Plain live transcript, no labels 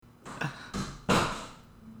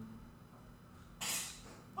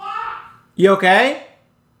You okay?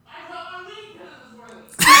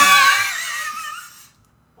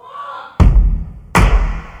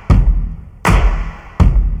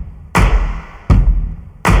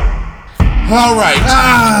 All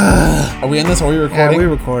right. Are we in this? Are we recording? Yeah, we're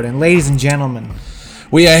recording. Ladies and gentlemen.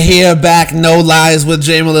 We are here back, No Lies, with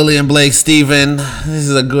Jamie, Lily, and Blake Steven. This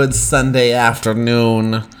is a good Sunday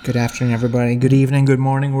afternoon. Good afternoon, everybody. Good evening, good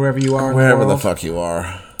morning, wherever you are Wherever in the world. the fuck you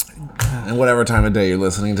are. And whatever time of day you're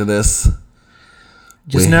listening to this.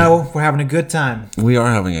 Just know we're having a good time. We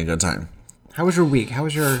are having a good time. How was your week? How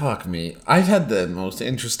was your... Fuck me. I've had the most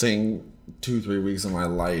interesting 2-3 weeks of my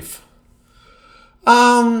life.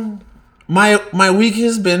 My week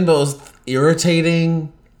has been both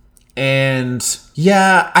irritating and,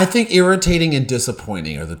 yeah, I think irritating and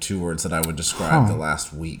disappointing are the two words that I would describe the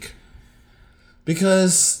last week.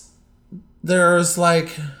 Because there's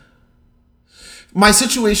like... My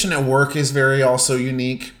situation at work is very also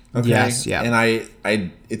unique. Okay. Yes, yeah. And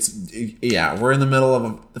we're in the middle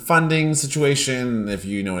of a funding situation. If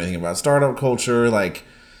you know anything about startup culture, like,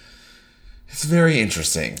 it's very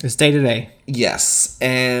interesting. It's day to day. Yes.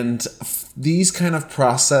 And these kind of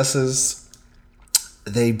processes,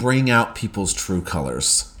 they bring out people's true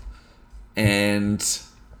colors. And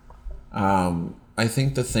I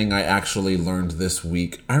think the thing I actually learned this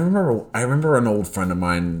week, I remember an old friend of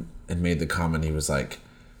mine had made the comment, he was like,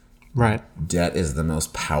 right, debt is the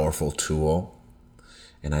most powerful tool.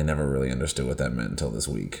 And I never really understood what that meant until this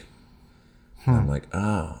week. I'm like,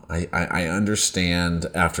 I understand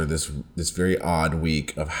after this very odd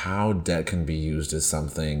week of how debt can be used as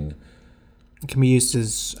something. It can be used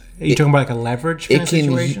as... Are you talking about like a leverage kind of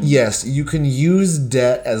situation? Yes, you can use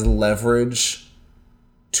debt as leverage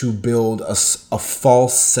to build a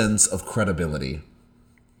false sense of credibility.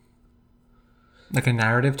 Like a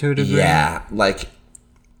narrative to a degree? Yeah, like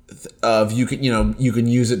you can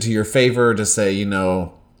use it to your favor to say,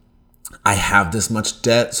 I have this much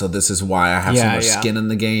debt, so this is why I have so much skin in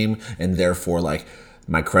the game, and therefore, like,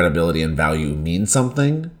 my credibility and value means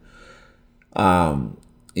something.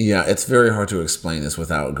 It's very hard to explain this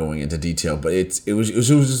without going into detail, but it was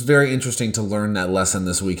just very interesting to learn that lesson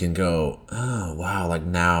this week and go, oh wow, like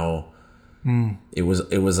now it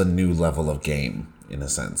was a new level of game in a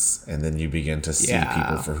sense, and then you begin to see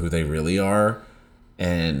people for who they really are,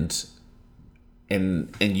 and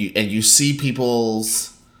you see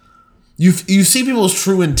people's. You see people's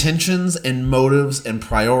true intentions and motives and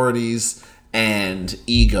priorities and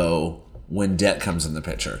ego when debt comes in the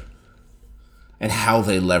picture. And how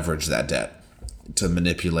they leverage that debt to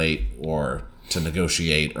manipulate or to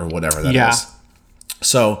negotiate or whatever that is.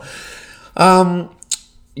 So, I'd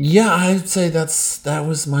say that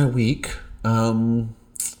was my week. And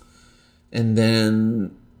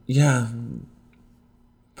then,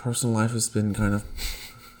 personal life has been kind of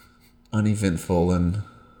uneventful and...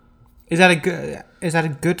 Is that a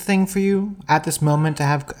good thing for you at this moment to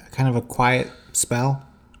have kind of a quiet spell?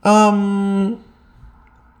 I'm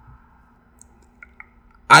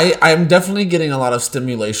definitely getting a lot of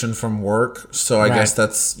stimulation from work, so I guess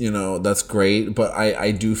that's that's great. But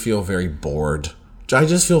I do feel very bored. I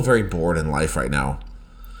just feel very bored in life right now,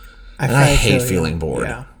 and I hate feeling bored.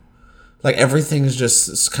 Yeah. Like everything's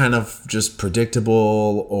just kind of just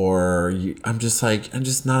predictable, or I'm just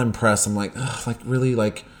not impressed. I'm like, ugh, like really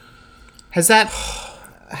like. Has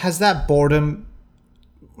that boredom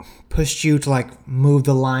pushed you to like move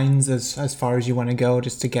the lines as far as you want to go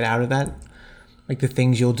just to get out of that? Like the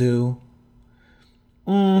things you'll do?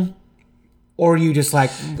 Or are you just like,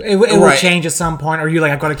 it will change at some point? Or are you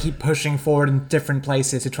like, I've got to keep pushing forward in different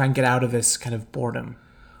places to try and get out of this kind of boredom?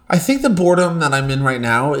 I think the boredom that I'm in right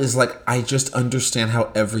now is like, I just understand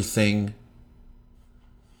how everything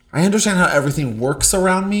works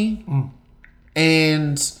around me.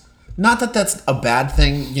 And... Not that that's a bad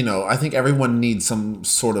thing, I think everyone needs some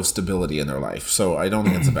sort of stability in their life, so I don't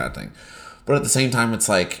think it's a bad thing. But at the same time, it's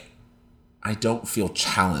like, I don't feel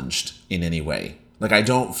challenged in any way. Like, I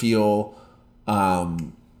don't feel,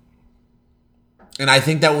 and I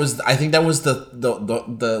think that was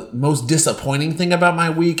the most disappointing thing about my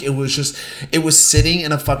week. It was sitting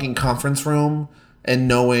in a fucking conference room and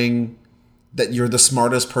knowing that you're the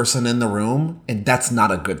smartest person in the room, and that's not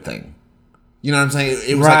a good thing. You know what I'm saying?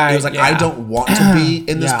 It was like I don't want to be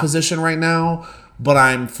in this position right now, but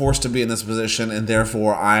I'm forced to be in this position, and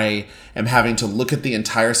therefore I am having to look at the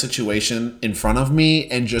entire situation in front of me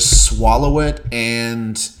and just swallow it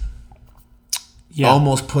and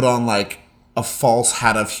almost put on like a false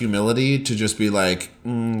hat of humility to just be like,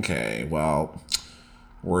 okay, well,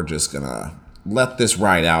 we're just gonna let this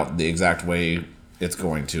ride out the exact way it's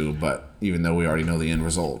going to, but even though we already know the end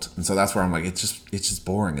result. And so that's where I'm like, it's just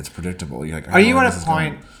boring. It's predictable. You're like, Are you at a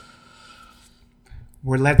point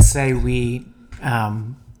where, let's say we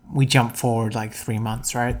jump forward like 3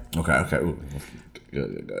 months, right? Okay. Ooh,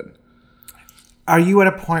 good. Are you at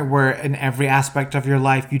a point where in every aspect of your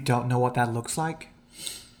life you don't know what that looks like?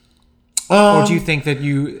 Or do you think that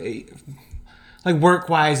you, like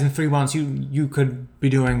work-wise, in 3 months you could be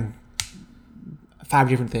doing 5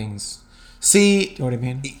 different things? See, do you know what I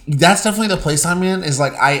mean? That's definitely the place I'm in. Is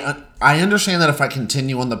like I understand that if I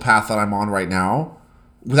continue on the path that I'm on right now,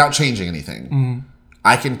 without changing anything,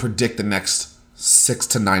 I can predict the next 6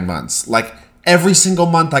 to 9 months. Like every single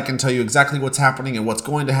month, I can tell you exactly what's happening and what's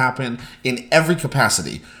going to happen in every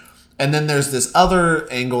capacity. And then there's this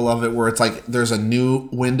other angle of it where it's like there's a new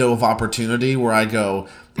window of opportunity where I go,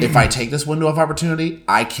 if I take this window of opportunity,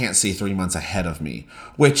 I can't see 3 months ahead of me,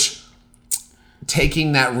 which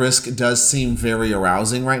taking that risk does seem very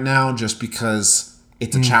arousing right now just because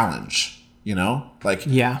it's a challenge, you know? Like,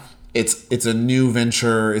 yeah, it's a new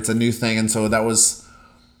venture, it's a new thing. And so that was,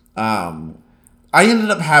 I ended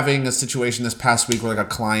up having a situation this past week where like a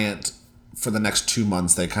client for the next 2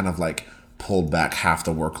 months, they kind of like pulled back half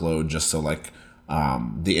the workload just so like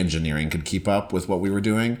the engineering could keep up with what we were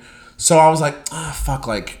doing. So I was like, fuck,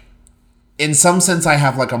 like in some sense I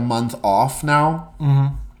have like a month off now.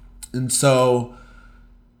 And so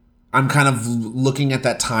I'm kind of looking at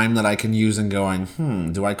that time that I can use and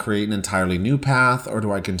going, do I create an entirely new path or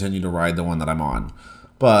do I continue to ride the one that I'm on?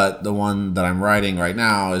 But the one that I'm riding right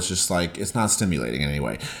now is just like, it's not stimulating in any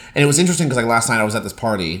way. And it was interesting because like last night I was at this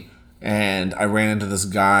party and I ran into this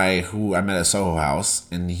guy who I met at Soho House,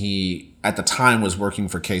 and he at the time was working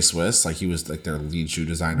for K-Swiss, like he was like their lead shoe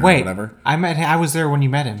designer or whatever. I was there when you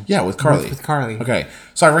met him. Yeah, with Carly. With Carly. Okay.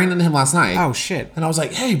 So I ran into him last night. Oh shit. And I was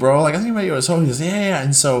like, hey bro, like I think about you at Soho. He goes, yeah.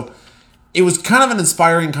 And so it was kind of an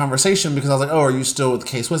inspiring conversation because I was like, oh, are you still with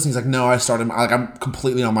K-Swiss? And he's like, no, I started, like I'm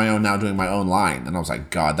completely on my own now doing my own line. And I was like,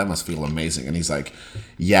 God, that must feel amazing. And he's like,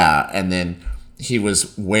 yeah. And then he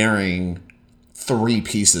was wearing 3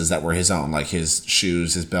 pieces that were his own, like his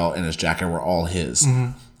shoes, his belt, and his jacket were all his.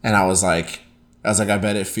 And I was like, I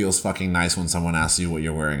bet it feels fucking nice when someone asks you what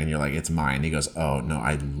you're wearing and you're like, it's mine. He goes, oh no,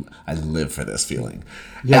 I live for this feeling.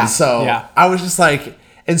 Yeah. And so I was just like,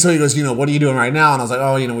 and so he goes, what are you doing right now? And I was like,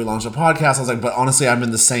 oh, we launched a podcast. I was like, but honestly, I'm in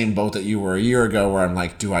the same boat that you were a year ago where I'm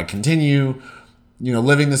like, do I continue,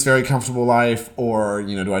 living this very comfortable life, or,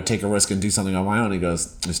 do I take a risk and do something on my own? He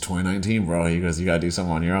goes, it's 2019, bro. He goes, you got to do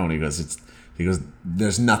something on your own. He goes,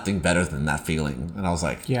 there's nothing better than that feeling. And I was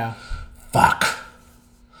like, yeah, fuck.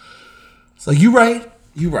 It's like, you right.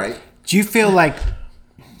 Do you feel like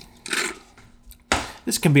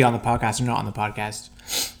this can be on the podcast or not on the podcast,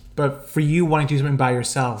 but for you wanting to do something by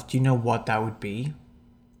yourself, do you know what that would be?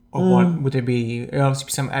 Or what would it be? It would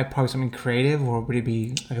obviously be probably something creative, or would it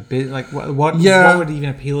be like a bit like what would even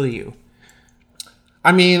appeal to you?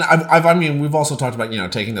 I mean, we've also talked about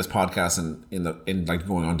taking this podcast and like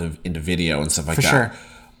going on into video and stuff like that. For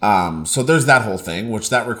sure. So there's that whole thing, which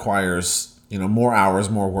that requires more hours,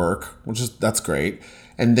 more work, that's great.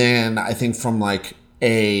 And then I think from like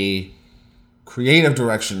a creative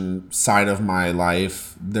direction side of my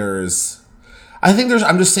life,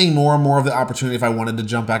 I'm just seeing more and more of the opportunity. If I wanted to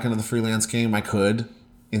jump back into the freelance game, I could,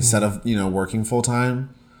 instead of working full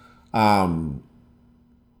time.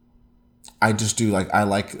 I just do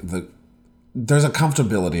there's a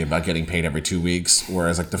comfortability about getting paid every 2 weeks,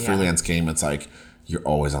 whereas like the freelance game, it's like you're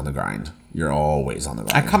always on the grind.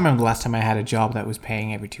 I can't remember the last time I had a job that was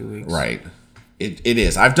paying every 2 weeks. Right. It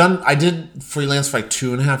is. I did freelance for like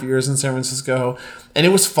 2.5 years in San Francisco, and it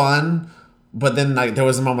was fun. But then like there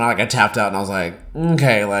was a moment I tapped out and I was like,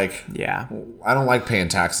 okay, like I don't like paying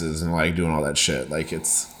taxes and like doing all that shit. Like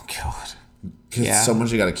it's because so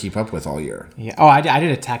much you got to keep up with all year. Yeah. Oh, I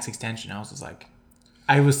did a tax extension. I was just like,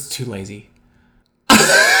 I was too lazy. So,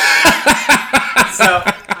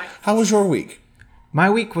 how was your week? My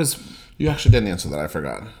week was. You actually didn't answer that. I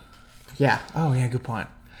forgot. Yeah. Oh yeah. Good point.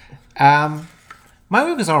 My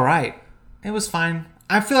week was all right. It was fine.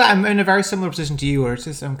 I feel like I'm in a very similar position to you, where it's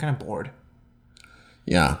just I'm kind of bored.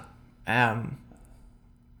 Yeah. Yeah.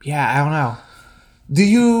 I don't know. Do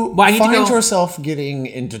you find yourself getting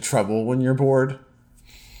into trouble when you're bored?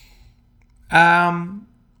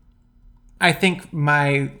 I think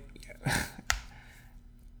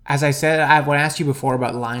as I said, when I asked you before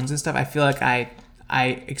about lines and stuff, I feel like I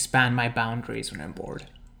expand my boundaries when I'm bored.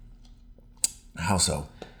 How so?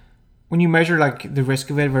 When you measure like the risk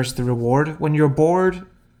of it versus the reward, when you're bored,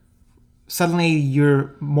 suddenly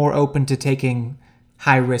you're more open to taking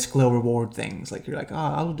high risk, low reward things. Like you're like, oh,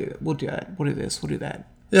 I'll do it. We'll do that. We'll do this. We'll do that.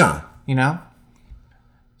 Yeah.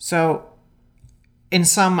 So, in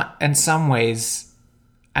some ways,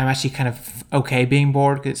 I'm actually kind of okay being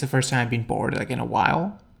bored because it's the first time I've been bored like in a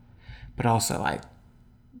while. But also, I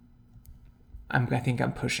think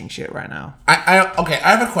I'm pushing shit right now. Okay,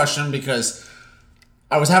 I have a question because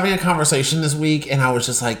I was having a conversation this week and I was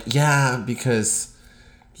just like, yeah, because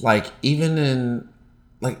like even in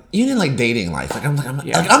dating life, like I'm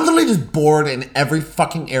literally just bored in every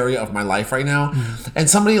fucking area of my life right now. And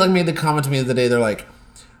somebody like made the comment to me the other day, they're like,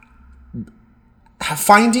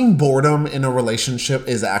 finding boredom in a relationship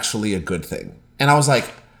is actually a good thing. And I was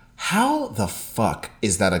like, how the fuck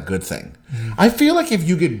is that a good thing? I feel like if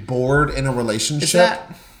you get bored in a relationship,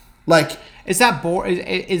 is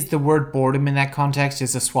the word boredom in that context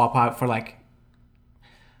is a swap out for like,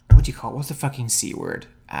 what do you call it? What's the fucking C word?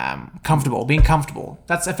 Comfortable, being comfortable.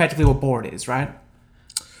 That's effectively what bored is, right?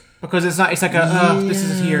 Because it's like this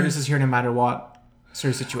is here no matter what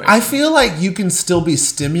sort of situation. I feel like you can still be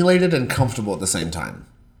stimulated and comfortable at the same time.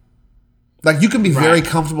 Like you can be very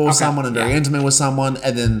comfortable with someone and very intimate with someone,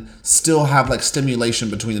 and then still have like stimulation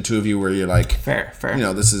between the two of you, where you're like, fair.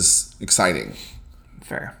 This is exciting.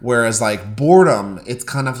 Fair. Whereas like boredom, it's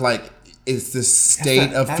kind of like it's this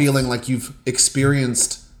state of feeling like you've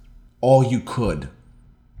experienced all you could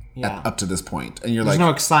up to this point, and you're There's like,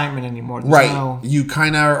 no excitement anymore. You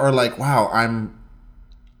kind of are like, wow, I'm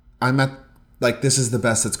at like this is the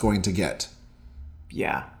best it's going to get.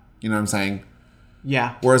 Yeah. You know what I'm saying?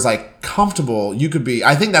 Yeah. Whereas like comfortable, you could be.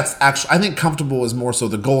 I think comfortable is more so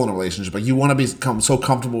the goal in a relationship. Like you want to become so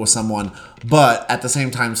comfortable with someone, but at the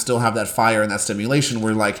same time still have that fire and that stimulation.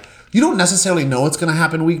 Where like you don't necessarily know it's going to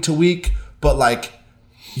happen week to week, but like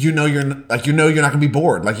you're not going to be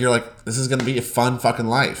bored. Like you're like this is going to be a fun fucking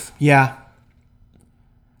life. Yeah.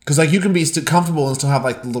 Because like you can be still comfortable and still have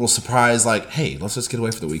like the little surprise, like hey, let's just get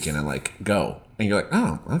away for the weekend and like go. And you're like,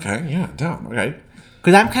 oh, okay, yeah, down, okay.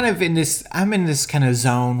 Because I'm in this kind of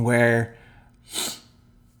zone where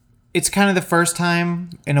it's kind of the first time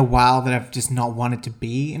in a while that I've just not wanted to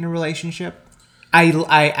be in a relationship.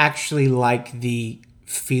 I actually like the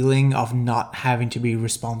feeling of not having to be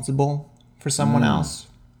responsible for someone else.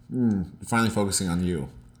 Finally focusing on you.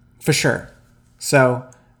 For sure. So,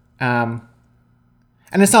 and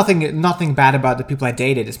it's nothing bad about the people I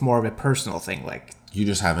dated. It's more of a personal thing. Like you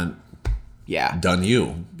just haven't. Yeah. Done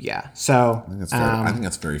you. Yeah. So I think that's fair. I think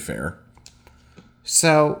that's very fair.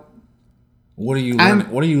 So what are you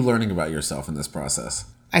learning about yourself in this process?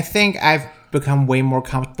 I think I've become way more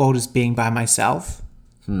comfortable just being by myself.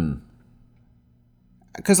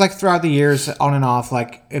 Because like throughout the years, on and off,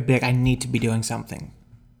 like it'd be like I need to be doing something.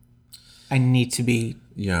 I need to be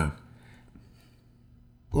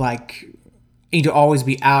like I need to always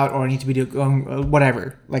be out, or I need to be doing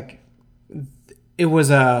whatever. Like it was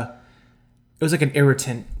like an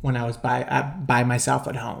irritant when I was by myself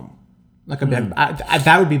at home. Like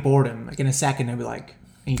that would be boredom. Like in a second, I'd be like,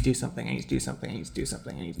 I need to do something. I need to do something. I need to do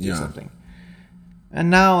something. I need to do something. And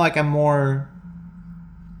now, like I'm more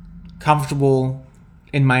comfortable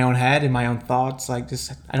in my own head, in my own thoughts. Like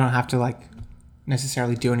just I don't have to like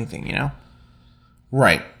necessarily do anything. You know?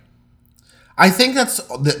 Right. I think that's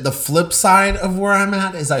the flip side of where I'm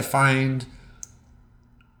at. Is I find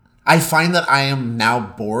that I am now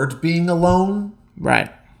bored being alone.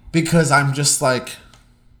 Right. Because I'm just like,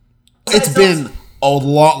 it's been a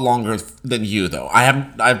lot longer than you though.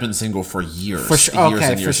 I've been single for years. For sure. Years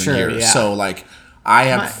and years and years. Yeah. So like I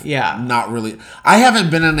have not really, I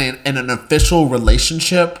haven't been in an official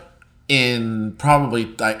relationship in probably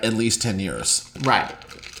like at least 10 years. Right.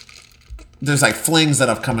 There's like flings that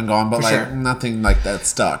have come and gone, but like nothing like that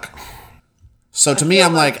stuck. So to me,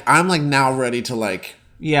 I'm like now ready to like,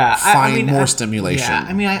 find more stimulation. Yeah,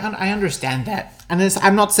 I mean, I understand that, and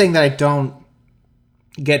I'm not saying that I don't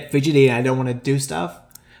get fidgety and I don't want to do stuff,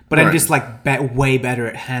 but I'm just like way better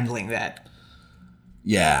at handling that.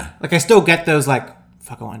 Yeah, like I still get those like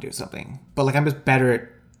fuck, I want to do something, but like I'm just better at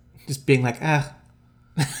just being like,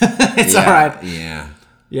 it's all right. Yeah.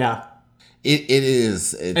 It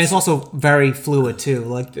is, and it's also very fluid too.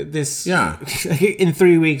 Like this, in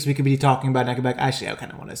 3 weeks we could be talking about, and I could be like, actually, I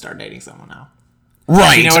kind of want to start dating someone now.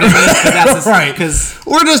 Right. You know what I mean? That's right. Because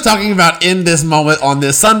we're just talking about in this moment on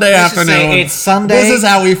this Sunday afternoon. It's Sunday. This is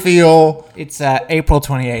how we feel. It's April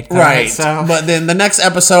 28th. Right. So. But then the next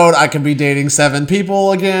episode, I could be dating 7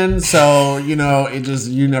 people again. So, you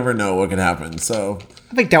never know what could happen. So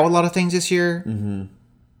I've like dealt with a lot of things this year. Mm-hmm.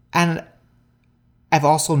 And I've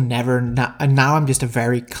also never, and now I'm just a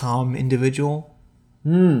very calm individual.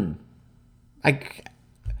 I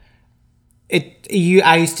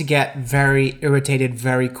used to get very irritated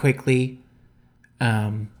very quickly.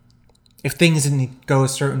 If things didn't go a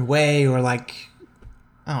certain way, or like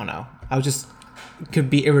I don't know. I was just could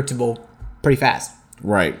be irritable pretty fast.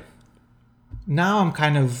 Right. Now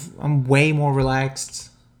I'm way more relaxed.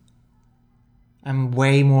 I'm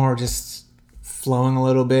way more just flowing a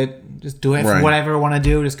little bit. Just do it for whatever I want to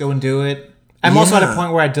do. Just go and do it. I'm also at a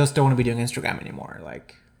point where I just don't want to be doing Instagram anymore.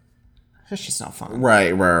 Like, it's just not fun.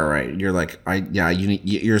 Right. You're like,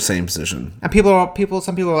 you're the same position. And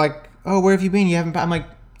some people are like, oh, where have you been? You haven't. I'm like,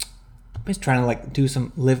 I'm just trying to like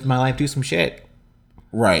live my life, do some shit.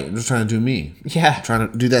 Right. I'm just trying to do me. Yeah. I'm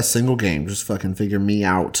trying to do that single game. Just fucking figure me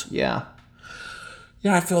out. Yeah.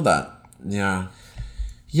 Yeah, I feel that. Yeah.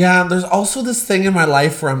 Yeah, there's also this thing in my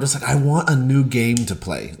life where I'm just like, I want a new game to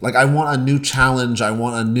play. Like, I want a new challenge. I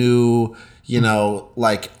want a new,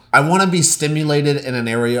 like, I want to be stimulated in an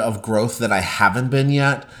area of growth that I haven't been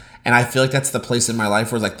yet. And I feel like that's the place in my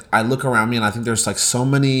life where, like, I look around me and I think there's, like, so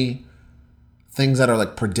many things that are,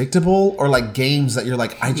 like, predictable or, like, games that you're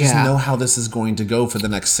like, I just know how this is going to go for the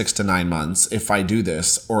next 6 to 9 months if I do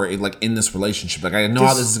this or, like, in this relationship. Like, I know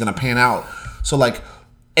how this is going to pan out. So, like...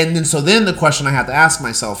 And then the question I have to ask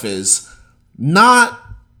myself is not,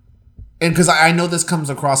 and because I know this comes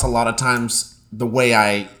across a lot of times the way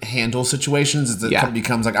I handle situations is it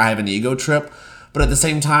becomes like I have an ego trip, but at the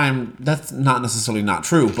same time that's not necessarily not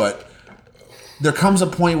true. But there comes a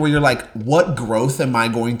point where you're like, what growth am I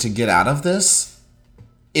going to get out of this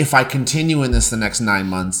if I continue in this the next 9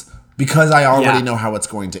 months? Because I already know how it's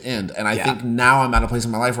going to end. And I think now I'm at a place in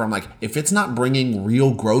my life where I'm like, if it's not bringing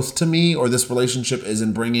real growth to me or this relationship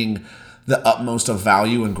isn't bringing the utmost of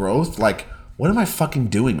value and growth, like, what am I fucking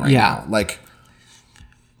doing right now? Like,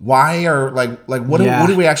 why are, what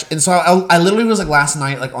do we actually... And so I literally was like last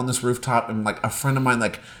night, like on this rooftop and like a friend of mine,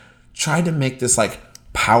 like tried to make this like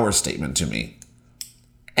power statement to me.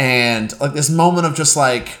 And like this moment of just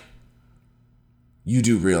like, you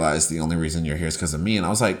do realize the only reason you're here is because of me. And I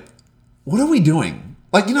was like, what are we doing?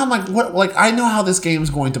 Like, I'm like, what? Like, I know how this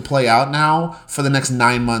game's going to play out now for the next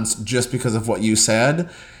 9 months just because of what you said.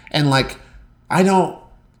 And like, I don't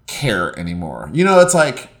care anymore. It's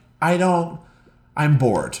like, I'm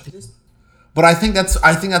bored. But I think that's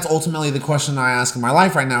ultimately the question I ask in my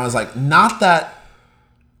life right now is like, not that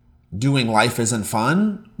doing life isn't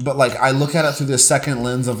fun, but like, I look at it through this second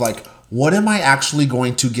lens of like, what am I actually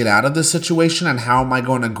going to get out of this situation and how am I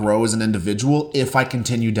going to grow as an individual if I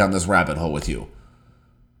continue down this rabbit hole with you?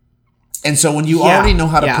 And so when you already know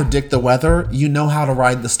how to predict the weather, you know how to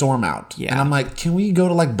ride the storm out. Yeah. And I'm like, can we go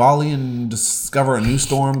to like Bali and discover a new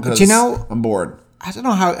storm? Because I'm bored. I don't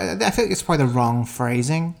know how. I feel like it's probably the wrong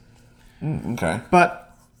phrasing. Okay.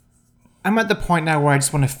 But I'm at the point now where I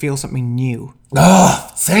just want to feel something new.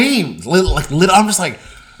 Ugh, same. I'm just like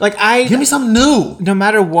give me something new. No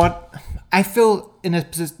matter what, I feel in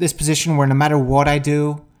this position where no matter what I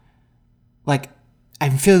do, like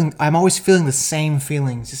I'm always feeling the same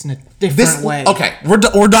feelings, just in a different way. Okay,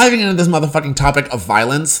 we're diving into this motherfucking topic of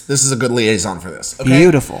violence. This is a good liaison for this. Okay?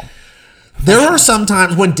 Beautiful. There are some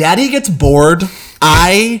times when Daddy gets bored,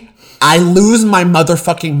 I lose my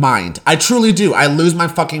motherfucking mind. I truly do. I lose my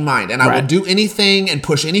fucking mind, and I will do anything and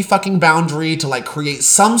push any fucking boundary to like create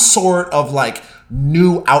some sort of like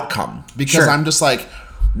new outcome because I'm just like,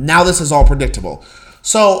 now this is all predictable.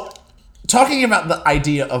 So talking about the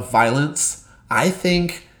idea of violence, I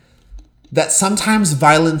think that sometimes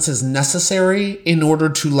violence is necessary in order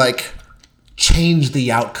to like change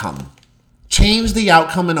the outcome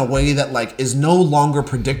in a way that like is no longer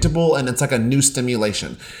predictable and it's like a new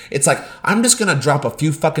stimulation. It's like, I'm just gonna drop a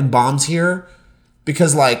few fucking bombs here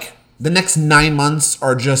because like the next 9 months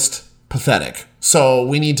are just pathetic. So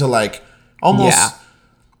we need to like almost,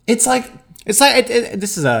 it's like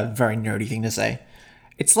this is a very nerdy thing to say.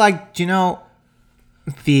 It's like, do you know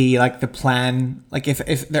the plan, like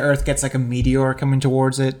if the Earth gets like a meteor coming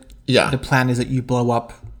towards it, the plan is that you blow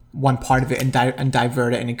up one part of it and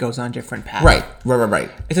divert it and it goes on a different path. Right.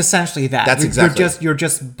 It's essentially that. That's exactly. You're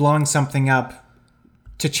just blowing something up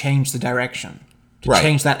to change the direction, to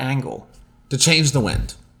change that angle, to change the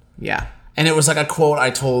wind. Yeah. And it was like a quote I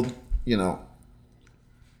told,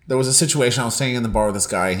 there was a situation, I was staying in the bar with this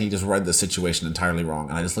guy and he just read the situation entirely wrong.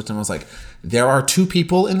 And I just looked at him and I was like, there are two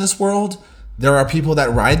people in this world. There are people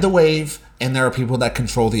that ride the wave and there are people that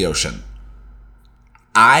control the ocean.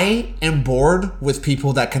 I am bored with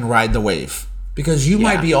people that can ride the wave. Because you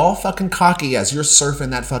might be all fucking cocky as you're surfing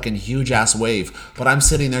that fucking huge ass wave. But I'm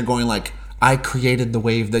sitting there going like, I created the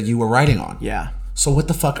wave that you were riding on. Yeah. So what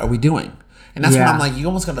the fuck are we doing? And that's when I'm like, you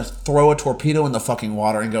almost got to throw a torpedo in the fucking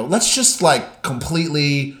water and go, let's just like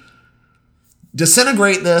completely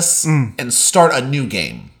disintegrate this and start a new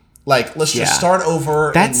game. Like, let's just start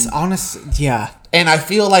over. That's honest. Yeah. And I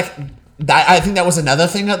feel like I think that was another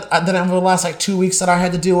thing that over the last like 2 weeks that I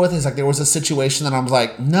had to deal with is like there was a situation that I was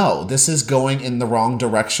like, no, this is going in the wrong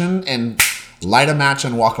direction, and light a match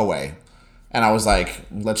and walk away. And I was like,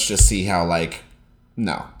 let's just see how like,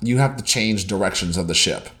 no, you have to change directions of the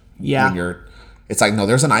ship. Yeah. It's like, no,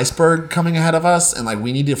 there's an iceberg coming ahead of us, and like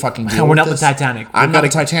we need to fucking deal with this. We're not the Titanic. I'm not a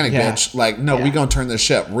Titanic, bitch. Like, no, we gonna turn this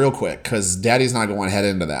ship real quick because Daddy's not going to head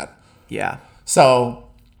into that. Yeah. So,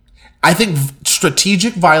 I think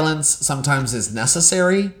strategic violence sometimes is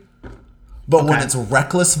necessary, but when it's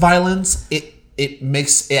reckless violence, it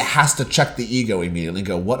has to check the ego immediately and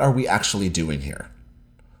go, what are we actually doing here?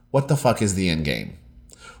 What the fuck is the end game?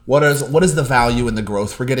 What is the value and the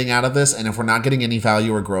growth we're getting out of this? And if we're not getting any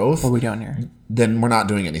value or growth, what are we doing here? Then we're not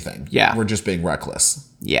doing anything. Yeah. We're just being reckless.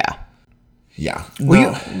 Yeah. Yeah.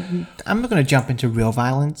 I'm not going to jump into real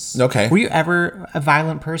violence. Okay. Were you ever a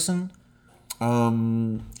violent person?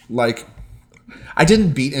 Like, I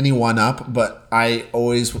didn't beat anyone up, but I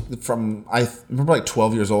always, I remember like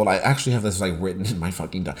 12 years old, I actually have this like written in my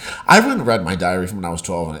fucking diary. I haven't read my diary from when I was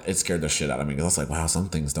 12, and it scared the shit out of me because I was like, wow, some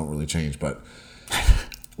things don't really change, but...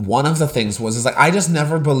 One of the things is like I just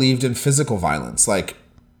never believed in physical violence, like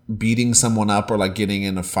beating someone up or like getting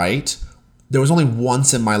in a fight. There was only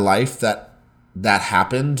once in my life that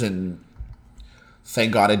happened, and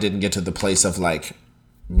thank God I didn't get to the place of like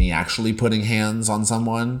me actually putting hands on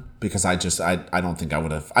someone, because I don't think I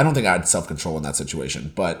would have. I don't think I had self-control in that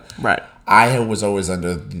situation. But right, I was always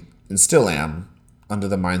and still am under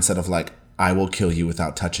the mindset of like, I will kill you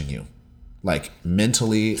without touching you. Like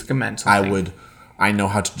mentally, it's like a mental thing. I know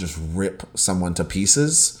how to just rip someone to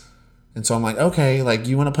pieces. And so I'm like, okay, like,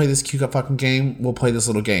 you want to play this cute fucking game? We'll play this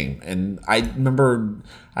little game. And I remember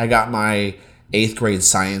I got my 8th grade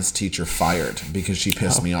science teacher fired because she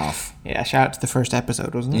pissed me off. Yeah, shout out to the first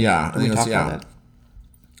episode, wasn't it? Yeah. We talked about that.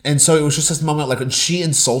 And so it was just this moment, like, when she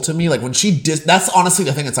insulted me, like, when she that's honestly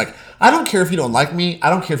the thing. It's like, I don't care if you don't like me. I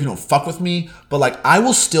don't care if you don't fuck with me. But, like, I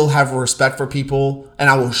will still have respect for people, and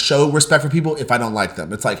I will show respect for people if I don't like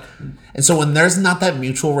them. It's like, and so when there's not that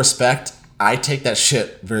mutual respect, I take that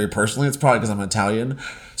shit very personally. It's probably because I'm Italian.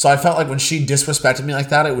 So I felt like when she disrespected me like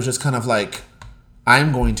that, it was just kind of like,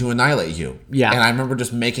 I'm going to annihilate you. Yeah. And I remember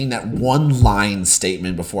just making that one line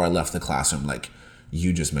statement before I left the classroom, like,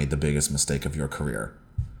 you just made the biggest mistake of your career.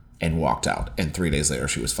 And walked out. And 3 days later,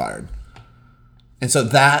 she was fired. And so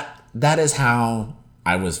that is how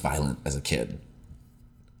I was violent as a kid.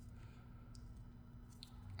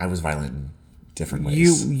 I was violent in different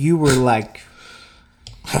ways. You were like...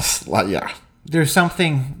 yeah. There's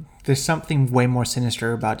something way more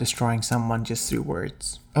sinister about destroying someone just through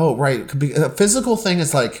words. Oh, right. A physical thing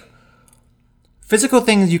is like... Physical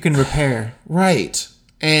things you can repair. Right.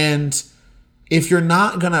 And... if you're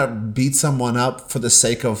not going to beat someone up for the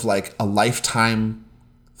sake of like a lifetime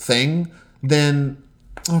thing, then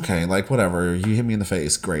okay, like whatever, you hit me in the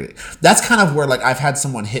face, great. That's kind of where like I've had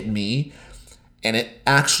someone hit me and it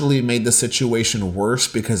actually made the situation worse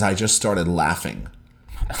because I just started laughing.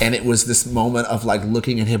 And it was this moment of like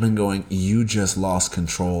looking at him and going, you just lost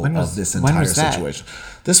control of this entire situation.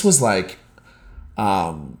 This was like,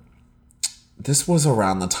 this was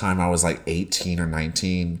around the time I was like 18 or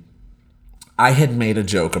 19. I had made a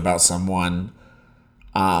joke about someone.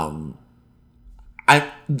 Was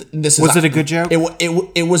it a good joke?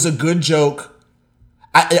 It was a good joke.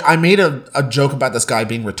 I made a joke about this guy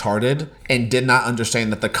being retarded and did not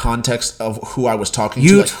understand that the context of who I was talking to.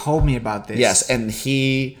 You told me about this. Yes, and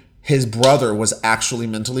his brother was actually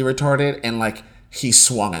mentally retarded, and like he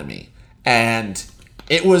swung at me, and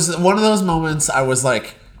it was one of those moments I was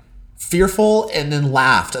like fearful and then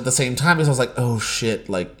laughed at the same time because I was like, oh shit,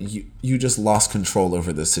 like you just lost control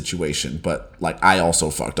over this situation. But like I also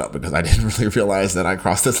fucked up because I didn't really realize that I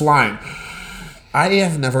crossed this line. I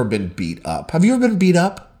have never been beat up. Have you ever been beat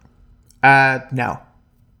up? No.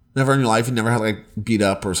 Never in your life? You never had like beat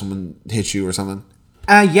up or someone hit you or something?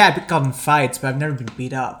 Yeah, I've gotten in fights, but I've never been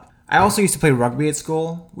beat up. I also used to play rugby at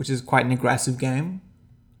school, which is quite an aggressive game.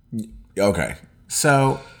 Okay.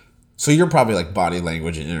 So you're probably like body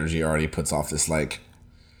language and energy already puts off this like,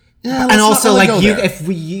 yeah. And also like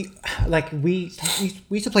we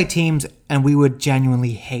used to play teams and we would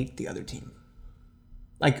genuinely hate the other team,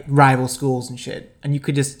 like rival schools and shit, and you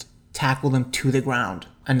could just tackle them to the ground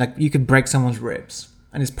and like you could break someone's ribs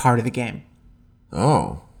and it's part of the game.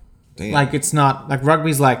 Oh, damn. Like it's not like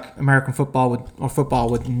rugby's like American football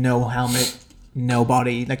with no helmet, no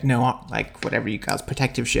body, like no like whatever you call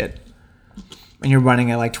protective shit. And you're running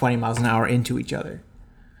at like 20 miles an hour into each other.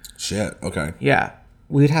 Shit. Okay. Yeah,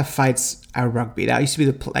 we'd have fights at rugby. That used to be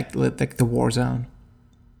the war zone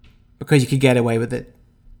because you could get away with it.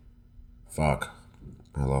 Fuck,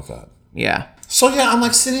 I love that. Yeah. So yeah, I'm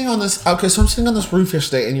like sitting on this. Okay, so I'm sitting on this roof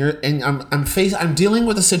yesterday, and I'm dealing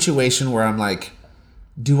with a situation where I'm like,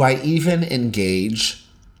 do I even engage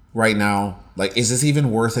right now? Like, is this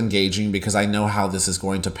even worth engaging? Because I know how this is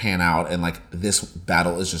going to pan out, and like this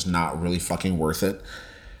battle is just not really fucking worth it.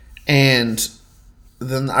 And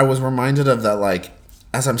then I was reminded of that, like,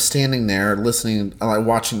 as I'm standing there listening, like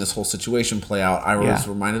watching this whole situation play out, I was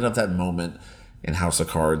reminded of that moment in House of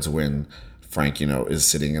Cards when Frank, is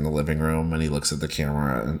sitting in the living room and he looks at the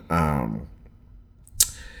camera and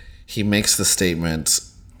he makes the statement.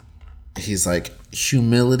 He's like,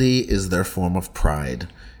 humility is their form of pride.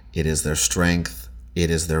 It is their strength. It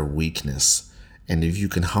is their weakness. And if you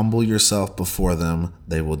can humble yourself before them,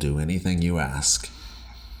 they will do anything you ask.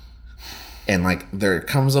 And like, there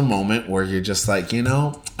comes a moment where you're just like,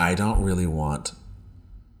 I don't really want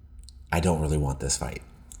this fight.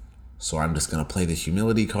 So I'm just going to play the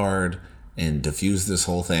humility card and diffuse this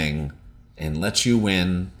whole thing and let you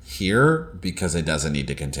win here because it doesn't need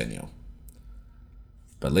to continue.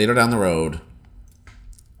 But later down the road,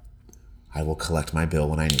 I will collect my bill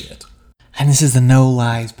when I need it. And this is the No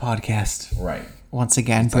Lies podcast. Right. Once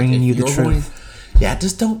again, bringing you the truth.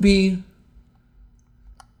 Just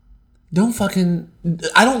don't fucking...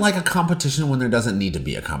 I don't like a competition when there doesn't need to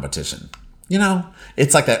be a competition.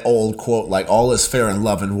 It's like that old quote, like, all is fair in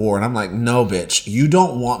love and war. And I'm like, no, bitch, you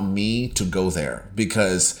don't want me to go there.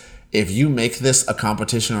 Because if you make this a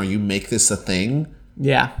competition or you make this a thing...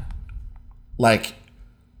 Yeah. Like,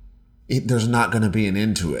 there's not going to be an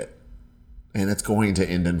end to it. And it's going to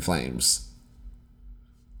end in flames.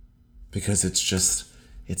 Because it's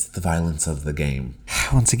the violence of the game.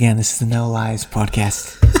 Once again, this is the No Lies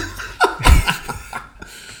podcast.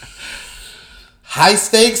 High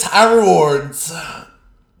stakes, high rewards.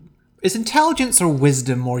 Is intelligence or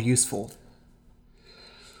wisdom more useful?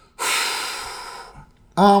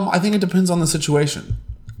 I think it depends on the situation.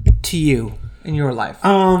 To you, in your life.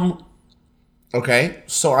 Okay,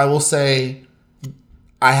 so I will say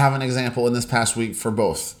I have an example in this past week for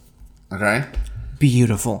both. Okay?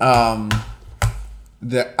 Beautiful.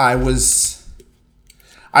 That I was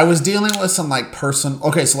dealing with some like person.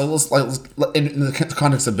 Okay, so let's in the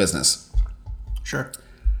context of business. Sure.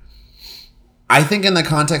 I think in the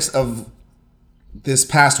context of this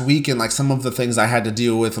past week and like some of the things I had to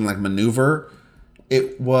deal with and like maneuver,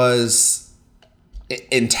 it was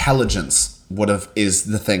intelligence is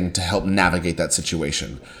the thing to help navigate that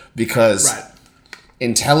situation, because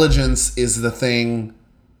intelligence is the thing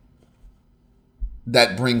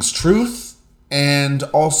that brings truth, and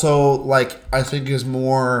also like I think is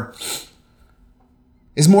more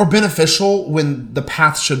beneficial when the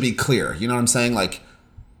path should be clear. You know what I'm saying? Like,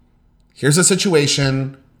 here's a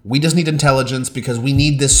situation. We just need intelligence because we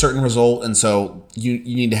need this certain result, and so you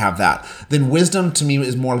need to have that. Then wisdom to me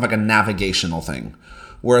is more of like a navigational thing.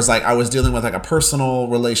 Whereas like I was dealing with like a personal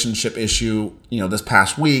relationship issue, this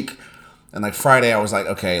past week, and like Friday I was like,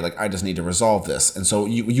 okay, like I just need to resolve this. And so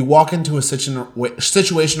you walk into a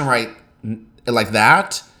situation right like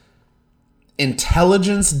that,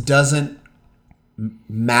 intelligence doesn't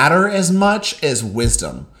matter as much as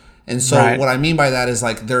wisdom. And so what I mean by that is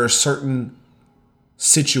like there are certain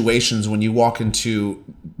situations when you walk into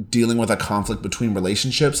dealing with a conflict between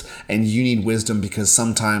relationships and you need wisdom because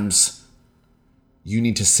sometimes you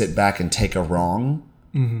need to sit back and take a wrong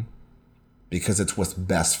because it's what's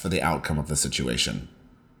best for the outcome of the situation.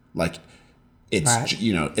 Like it's,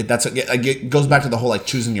 it goes back to the whole like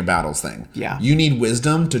choosing your battles thing. Yeah. You need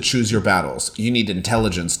wisdom to choose your battles. You need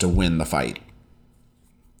intelligence to win the fight.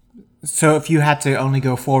 So if you had to only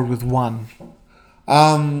go forward with one,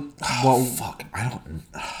 I don't.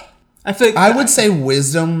 I feel like I would say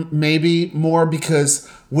wisdom maybe more, because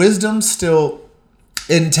wisdom still,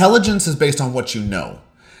 intelligence is based on what you know,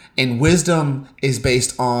 and wisdom is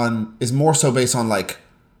more so based on like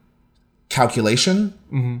calculation,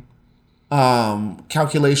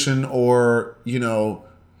 calculation, or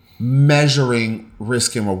measuring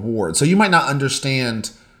risk and reward. So you might not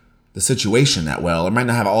understand the situation that well, or might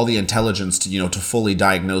not have all the intelligence to to fully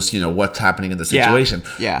diagnose what's happening in the situation.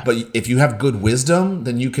 Yeah. But if you have good wisdom,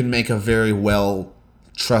 then you can make a very well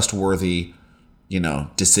trustworthy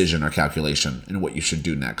decision or calculation in what you should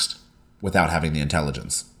do next without having the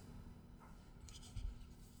intelligence.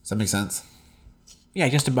 Does that make sense? Yeah,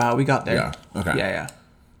 just about. We got there. Yeah. Okay. Yeah.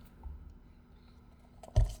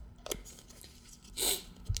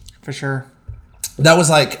 For sure. That was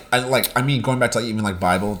I mean, going back to even like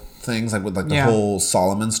Bible things, like with like the whole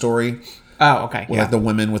Solomon story. Oh, okay. With like the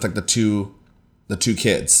women with like the two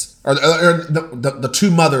kids, or the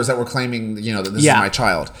two mothers that were claiming that this is my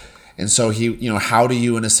child. And so how do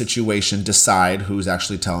you in a situation decide who's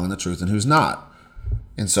actually telling the truth and who's not?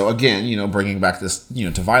 And so again, bringing back this,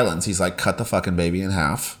 to violence, he's like, cut the fucking baby in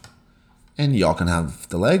half and y'all can have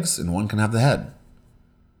the legs and one can have the head.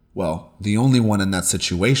 Well, the only one in that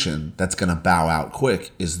situation that's going to bow out quick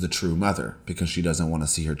is the true mother because she doesn't want to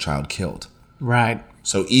see her child killed. Right.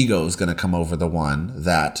 So ego is going to come over the one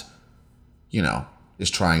that, is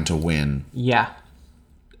trying to win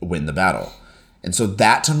the battle. And so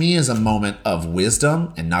that to me is a moment of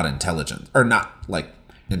wisdom and not intelligence, or not like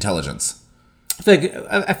intelligence.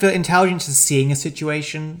 I feel intelligence is seeing a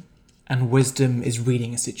situation and wisdom is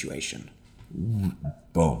reading a situation.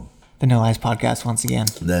 Boom. The No Lies podcast once again.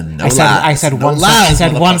 I said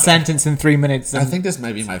one sentence in 3 minutes. I think this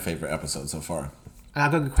might be my favorite episode so far.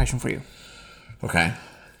 I've got a good question for you. Okay.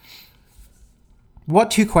 What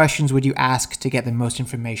 2 questions would you ask to get the most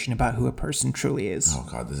information about who a person truly is? Oh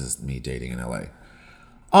God, this is me dating in LA.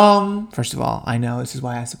 First of all, I know this is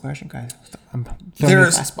why I asked the question, guys. I'm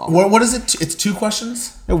there's what is it? It's 2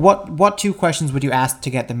 questions. What 2 questions would you ask to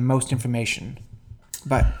get the most information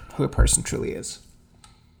about who a person truly is?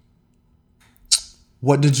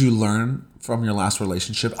 What did you learn from your last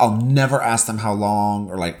relationship? I'll never ask them how long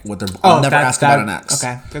or like what they're. I'll never ask about an ex.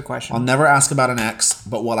 Okay, good question. I'll never ask about an ex,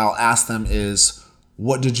 but what I'll ask them is,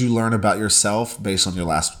 what did you learn about yourself based on your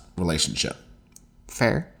last relationship?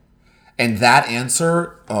 Fair. And that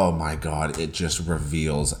answer, oh my God, it just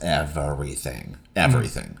reveals everything.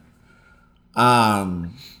 Everything.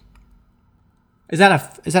 Is that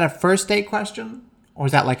a first date question, or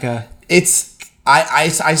is that like a? It's. I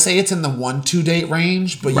say it's in the 1-2 date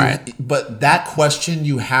range, but right. But that question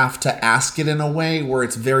you have to ask it in a way where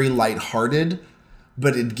it's very lighthearted,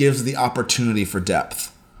 but it gives the opportunity for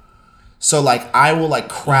depth. So like I will like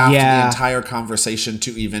craft the entire conversation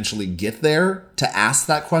to eventually get there to ask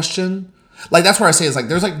that question. Like that's where I say it's like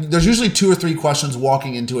there's usually 2 or 3 questions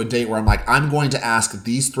walking into a date where I'm like, I'm going to ask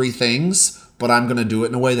these 3 things, but I'm going to do it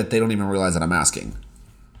in a way that they don't even realize that I'm asking.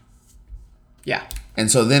 Yeah. And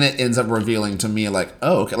so then it ends up revealing to me like,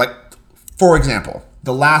 oh, okay. Like, for example,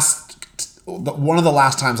 one of the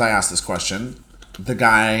last times I asked this question, the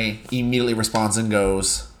guy immediately responds and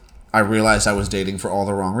goes, I realized I was dating for all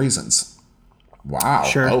the wrong reasons. Wow.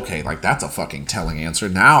 Sure. Okay. Like, that's a fucking telling answer.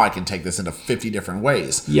 Now I can take this into 50 different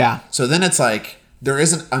ways. Yeah. So then it's like, there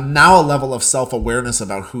isn't now a level of self-awareness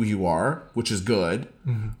about who you are, which is good.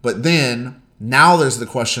 Mm-hmm. But then now there's the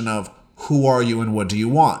question of, who are you and what do you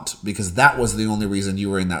want? Because that was the only reason you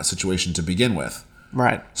were in that situation to begin with.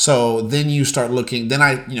 Right. So then you start looking, then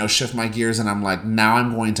I, shift my gears and I'm like, now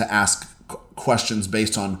I'm going to ask questions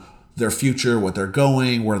based on their future, what they're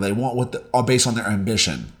going, where they want, based on their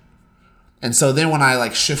ambition. And so then when I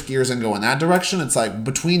like shift gears and go in that direction, it's like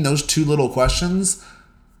between those 2 little questions,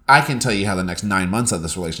 I can tell you how the next 9 months of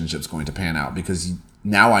this relationship is going to pan out because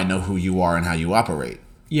now I know who you are and how you operate.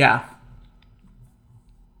 Yeah.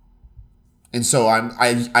 And so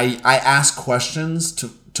I ask questions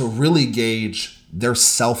to really gauge their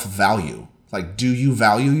self-value. Like, do you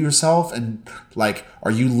value yourself? And like,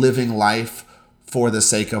 are you living life for the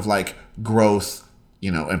sake of like growth,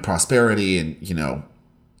 and prosperity and,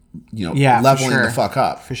 leveling the fuck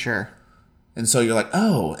up? For sure. And so you're like,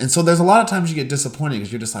 oh. And so there's a lot of times you get disappointed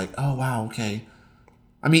because you're just like, oh, wow, okay.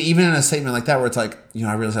 I mean, even in a statement like that where it's like,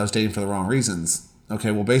 I realized I was dating for the wrong reasons.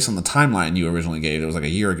 Okay, well, based on the timeline you originally gave, it was like a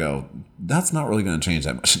year ago. That's not really going to change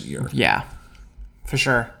that much in a year. Yeah, for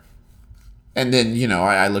sure. And then,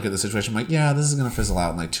 I look at the situation, I'm like, yeah, this is going to fizzle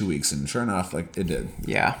out in like 2 weeks. And sure enough, like it did.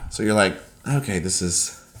 Yeah. So you're like, okay, this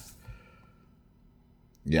is...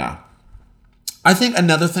 Yeah. I think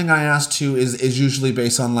another thing I ask too is usually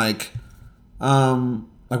based on like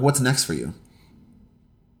what's next for you?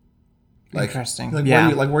 Like, interesting. Like,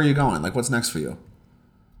 yeah. Where are you going? Like, what's next for you?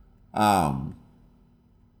 And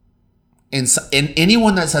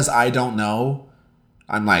anyone that says I don't know,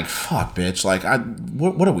 I'm like, fuck, bitch. Like,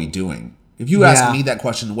 what are we doing? If you ask me that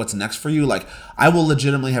question, what's next for you? Like, I will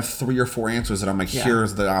legitimately have 3 or 4 answers that I'm like,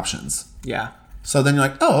 here's the options. Yeah. So then you're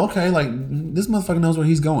like, oh, okay. Like, this motherfucker knows where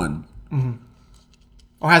he's going. Mm-hmm.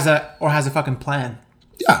 Or has a fucking plan.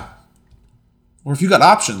 Yeah. Or if you got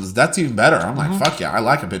options, that's even better. I'm like, fuck yeah, I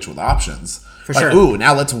like a bitch with options. For like, sure. Ooh,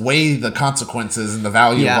 now let's weigh the consequences and the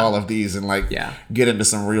value of all of these and like get into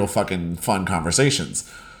some real fucking fun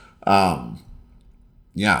conversations.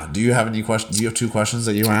 Yeah. Do you have any questions? Do you have 2 questions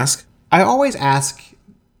that you ask? I always ask,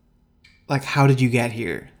 like, how did you get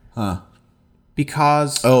here? Huh.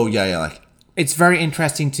 Because... Oh, yeah. Like, it's very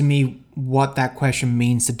interesting to me what that question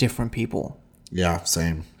means to different people. Yeah,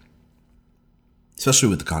 same. Especially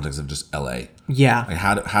with the context of just LA. Yeah.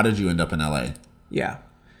 Like, how did you end up in LA? Yeah.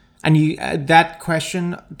 And that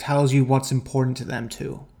question tells you what's important to them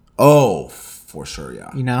too. Oh, for sure, yeah.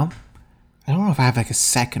 You know? I don't know if I have like a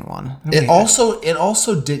second one. It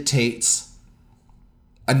also dictates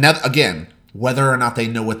whether or not they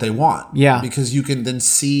know what they want. Yeah. Because you can then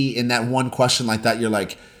see in that one question like that, you're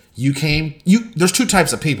like, there's two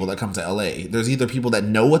types of people that come to LA. There's either people that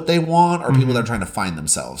know what they want or people that are trying to find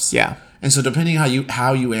themselves. Yeah. And so depending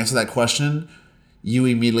how you answer that question, you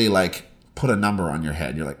immediately like put a number on your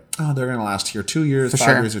head. You're like, oh, they're gonna last here 2 years,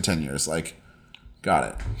 5 years, or 10 years. Like, got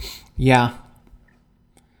it. Yeah.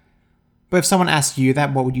 But if someone asked you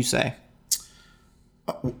that, what would you say?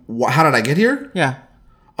 How did I get here? Yeah.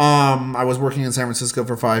 I was working in San Francisco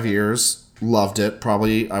for 5 years. Loved it.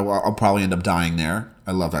 I'll probably end up dying there.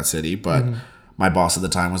 I love that city. But my boss at the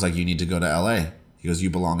time was like, you need to go to LA. He goes, you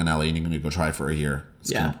belong in LA and you're going to go try for a year.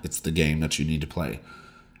 It's the game that you need to play.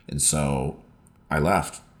 And so I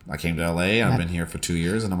left. I came to LA. I've been here for 2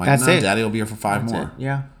 years. And I'm like, no, Daddy will be here for 5 more.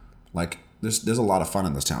 Yeah. Like, there's a lot of fun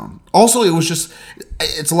in this town. Also,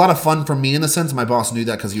 it's a lot of fun for me in the sense my boss knew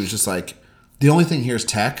that because he was just like, the only thing here is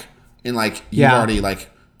tech. And like, you've already like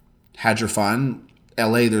had your fun.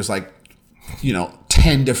 LA, there's like,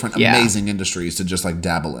 10 different amazing industries to just like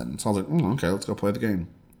dabble in. So I was like, okay, let's go play the game.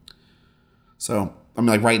 So, I mean,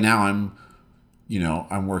 like right now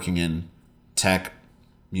I'm working in tech,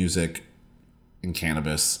 music, and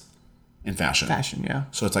cannabis, and fashion. Fashion, yeah.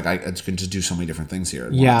 So it's like I can just do so many different things here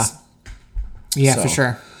at once. Yeah, so, for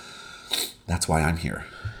sure. That's why I'm here.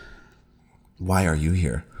 Why are you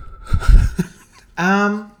here?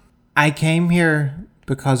 I came here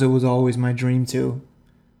because it was always my dream to.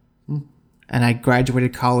 And I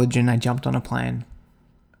graduated college and I jumped on a plane.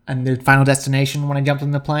 And the final destination when I jumped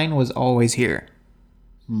on the plane was always here.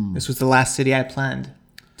 This was the last city I planned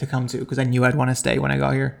to come to because I knew I'd want to stay when I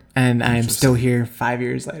got here. And I am still here 5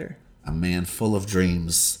 years later. A man full of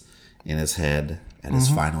dreams in his head at his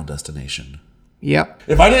final destination. Yep.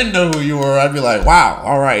 If I didn't know who you were, I'd be like, wow,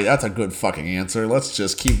 all right, that's a good fucking answer. Let's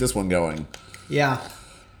just keep this one going. Yeah.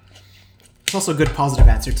 It's also a good positive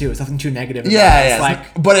answer, too. It's nothing too negative. Yeah.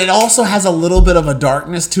 But it also has a little bit of a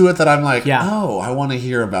darkness to it that I'm like, oh, I want to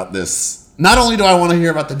hear about this. Not only do I want to hear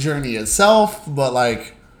about the journey itself, but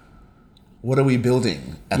like, what are we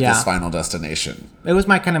building at this final destination? It was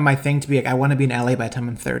my thing to be like, I want to be in LA by the time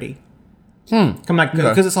I'm 30.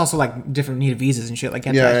 Because it's also like different need of visas and shit. Like,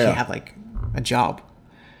 you have to actually have like a job.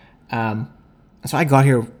 So I got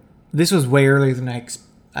here. This was way earlier than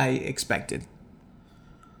I expected.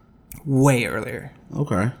 Way earlier.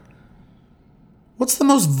 Okay. What's the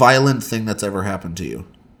most violent thing that's ever happened to you?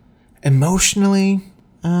 Emotionally,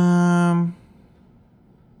 I'd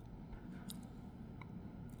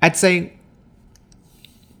say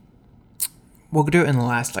we'll do it in the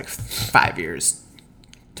last like 5 years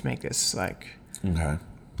to make this like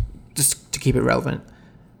just to keep it relevant.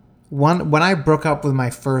 When I broke up with my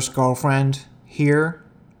first girlfriend here,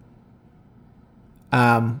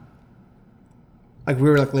 like we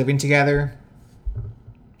were like living together,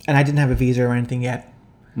 and I didn't have a visa or anything yet.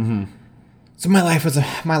 So my life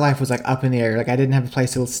was like up in the air. Like I didn't have a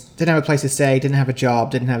place to stay, didn't have a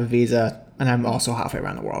job, didn't have a visa, and I'm also halfway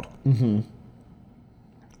around the world. And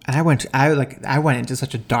I went into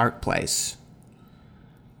such a dark place.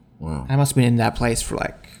 Wow. I must have been in that place for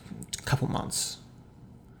like a couple months.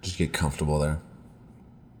 Just get comfortable there.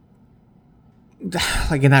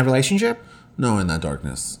 Like in that relationship? No, in that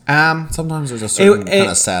darkness. Sometimes there's a certain kind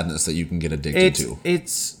of sadness that you can get addicted to.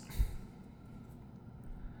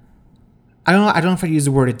 I don't know if I'd use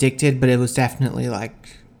the word addicted, but it was definitely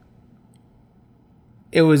like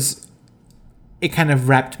it kind of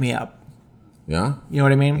wrapped me up. Yeah? You know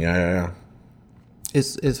what I mean? Yeah.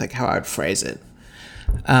 Is like how I would phrase it.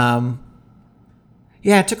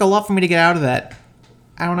 It took a lot for me to get out of that.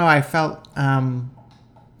 I don't know, I felt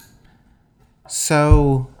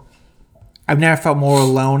so I've never felt more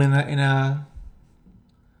alone in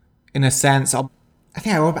a sense. I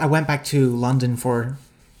think I went back to London for,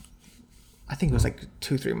 I think it was like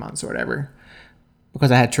 2-3 months or whatever,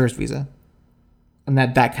 because I had a tourist visa, and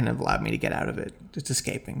that kind of allowed me to get out of it, just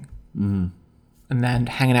escaping, and then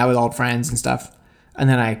hanging out with old friends and stuff, and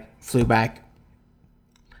then I flew back,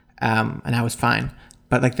 and I was fine.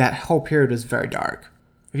 But like that whole period was very dark.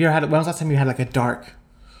 Have you ever had? When was the last time you had like a dark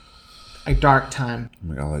time?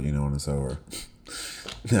 I'll let you know when it's over.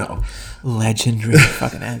 No. Legendary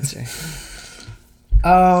fucking answer.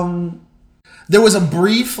 There was a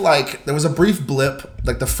brief blip,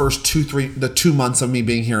 like the first 2 months of me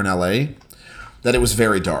being here in LA, that it was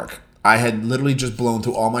very dark. I had literally just blown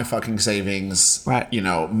through all my fucking savings. Right.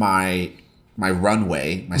 My my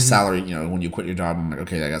runway, my salary, when you quit your job, I'm like,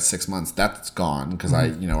 okay, I got 6 months. That's gone because I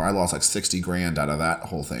lost like 60 grand out of that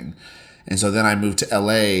whole thing. And so then I moved to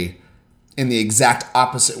LA in the exact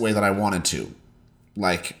opposite way that I wanted to.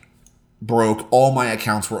 Like, broke. All my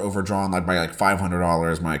accounts were overdrawn like by like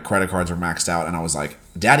 $500. My credit cards were maxed out. And I was like,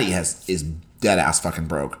 Daddy is dead ass fucking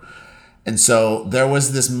broke. And so there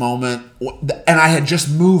was this moment, and I had just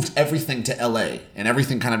moved everything to LA, and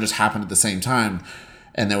everything kind of just happened at the same time.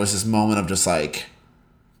 And there was this moment of just like,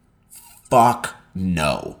 fuck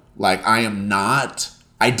no. Like, I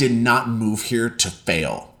did not move here to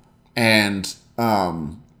fail. And,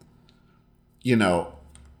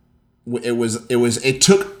 it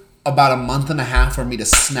took about a month and a half for me to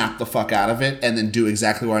snap the fuck out of it and then do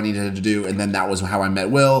exactly what I needed to do. And then that was how I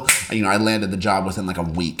met Will. I landed the job within like a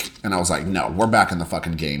week, and I was like, no, we're back in the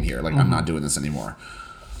fucking game here. Like, I'm not doing this anymore.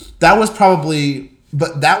 That was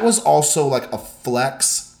but that was also like a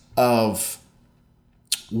flex of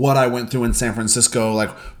what I went through in San Francisco.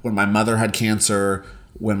 Like when my mother had cancer,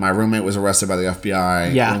 when my roommate was arrested by the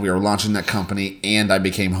FBI, when we were launching that company, and I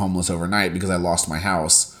became homeless overnight because I lost my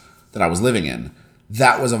house that I was living in.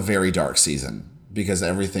 That was a very dark season because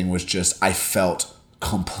everything was just, I felt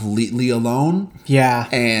completely alone. Yeah.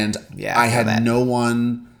 And I had no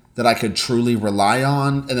one that I could truly rely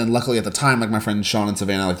on. And then luckily at the time, like my friend Sean and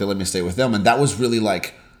Savannah, like they let me stay with them. And that was really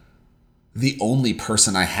like the only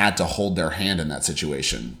person I had to hold their hand in that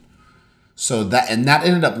situation. So that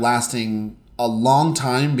ended up lasting a long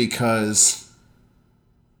time because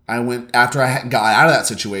after I got out of that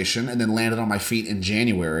situation and then landed on my feet in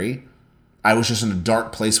January, I was just in a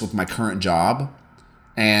dark place with my current job,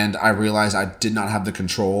 and I realized I did not have the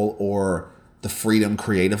control or the freedom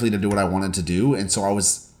creatively to do what I wanted to do. And so I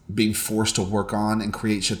was being forced to work on and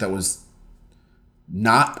create shit that was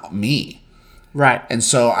not me. Right. And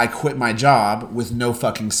so I quit my job with no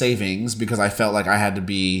fucking savings because I felt like I had to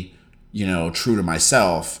be, true to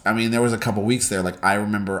myself. I mean, there was a couple weeks there, like I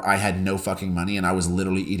remember I had no fucking money and I was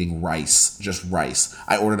literally eating rice, just rice.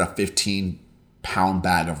 I ordered a 15-pound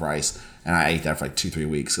bag of rice. And I ate that for like 2-3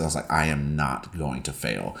 weeks. So I was like, I am not going to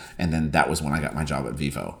fail. And then that was when I got my job at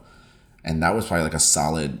Vivo. And that was probably like it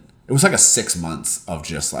was like a 6 months of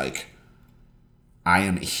just like, I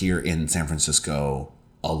am here in San Francisco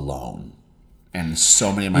alone. And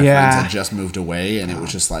so many of my friends had just moved away. And it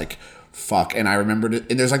was just like, fuck. And I remembered it.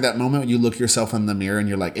 And there's like that moment when you look yourself in the mirror and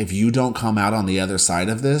you're like, if you don't come out on the other side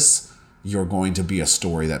of this, you're going to be a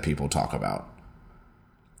story that people talk about.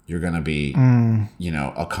 You're going to be,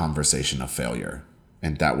 a conversation of failure.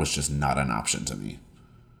 And that was just not an option to me.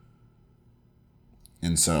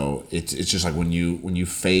 And so it's just like when you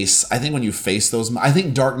face those, I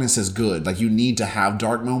think darkness is good. Like you need to have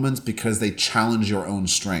dark moments because they challenge your own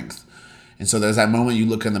strength. And so there's that moment you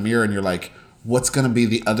look in the mirror and you're like, what's going to be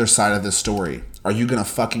the other side of this story? Are you going to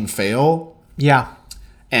fucking fail? Yeah.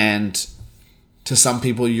 And to some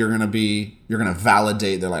people, you're going to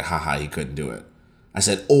validate. They're like, haha, he couldn't do it. I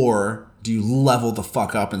said, or do you level the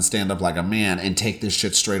fuck up and stand up like a man and take this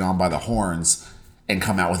shit straight on by the horns and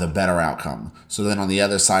come out with a better outcome? So then on the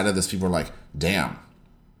other side of this, people are like, damn,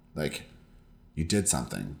 like you did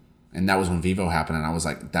something. And that was when Vivo happened. And I was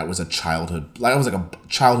like, that was a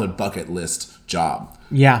childhood bucket list job.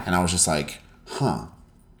 Yeah. And I was just like, huh,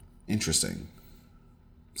 interesting.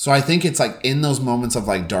 So I think it's like in those moments of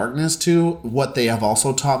like darkness too, what they have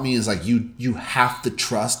also taught me is like you have to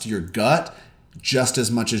trust your gut just as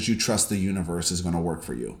much as you trust the universe is going to work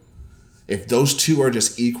for you. If those two are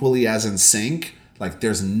just equally as in sync, like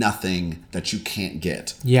there's nothing that you can't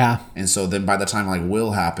get. Yeah. And so then by the time like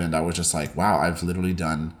Will happened, I was just like, wow, I've literally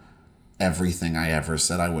done everything I ever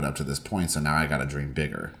said I would up to this point. So now I got to dream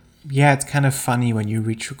bigger. Yeah, it's kind of funny when you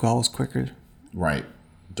reach your goals quicker. Right.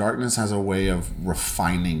 Darkness has a way of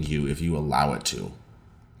refining you if you allow it to.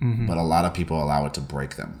 Mm-hmm. But a lot of people allow it to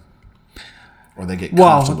break them. Or they get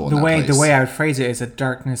comfortable in that place. The way I would phrase it is that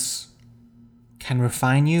darkness can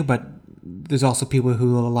refine you, but there's also people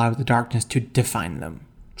who will allow the darkness to define them.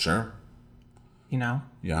 Sure.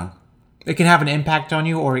 Yeah. It can have an impact on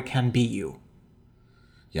you, or it can be you.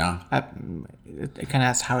 Yeah. It kind of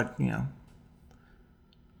that's how it,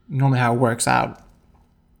 normally how it works out.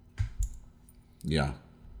 Yeah.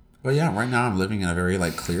 But yeah, right now I'm living in a very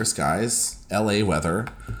like clear skies, LA weather.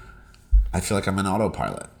 I feel like I'm in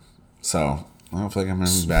autopilot. So I don't feel like I'm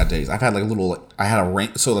having bad days. I've had like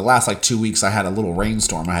so the last like 2 weeks I had a little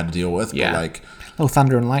rainstorm I had to deal with. Yeah. But like a little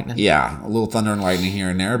thunder and lightning. Yeah, a little thunder and lightning here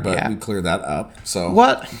and there, but we cleared that up. So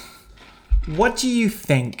what do you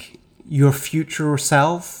think your future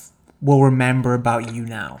self will remember about you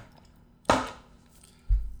now?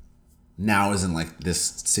 now is in like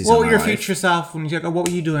this season What of will my your life. future self, when you go, what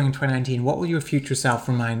were you doing in 2019? What will your future self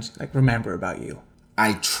remember about you?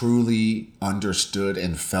 I truly understood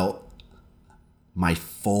and felt my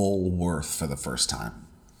full worth for the first time.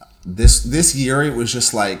 This year, it was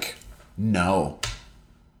just like, no,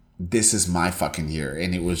 this is my fucking year.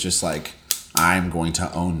 And it was just like, I'm going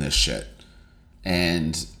to own this shit.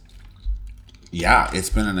 And yeah, it's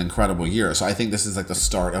been an incredible year. So I think this is like the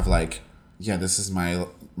start of like, yeah, this is my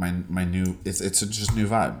new, it's just new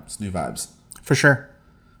vibe. It's new vibes. For sure.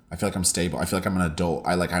 I feel like I'm stable. I feel like I'm an adult.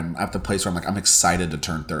 I'm at the place where I'm excited to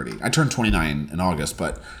turn 30. I turned 29 in August,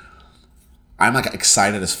 but I'm like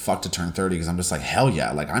excited as fuck to turn 30 because I'm just like, hell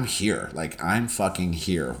yeah, like I'm here. Like I'm fucking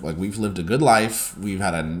here. Like we've lived a good life. We've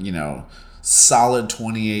had a, solid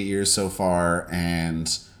 28 years so far,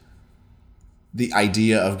 and the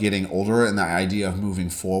idea of getting older and the idea of moving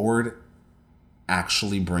forward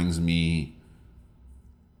actually brings me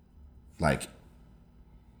like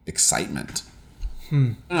excitement.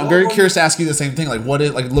 I'm very curious to ask you the same thing. Like, what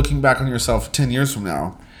is, like, looking back on yourself 10 years from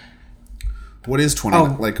now, what is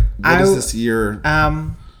 20? Like, what is this year?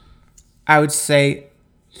 I would say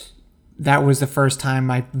that was the first time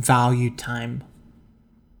I valued time.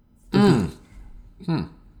 This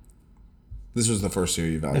was the first year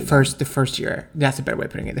you valued The first year. That's a better way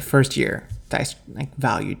of putting it. The first year that I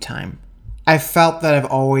valued time. I felt that I've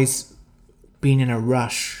always been in a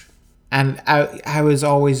rush. And I was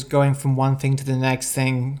always going from one thing to the next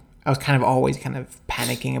thing. I was always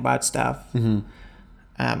panicking about stuff. Mm-hmm.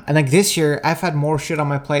 And like this year, I've had more shit on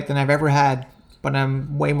my plate than I've ever had, but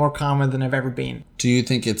I'm way more calm than I've ever been. Do you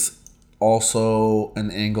think it's also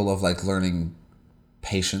an angle of like learning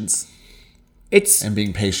patience? And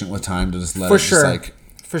being patient with time to just let it just like...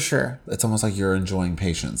 For sure. It's almost like you're enjoying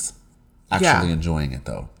patience. Actually enjoying it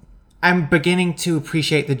though. I'm beginning to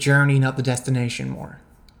appreciate the journey, not the destination more.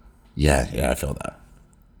 Yeah, I feel that.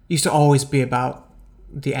 Used to always be about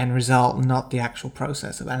the end result, not the actual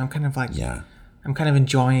process of it. And I'm I'm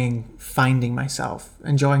enjoying finding myself,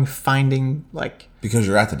 finding like... Because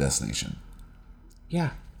you're at the destination.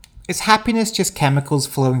 Yeah. Is happiness just chemicals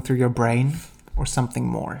flowing through your brain or something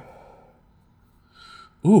more?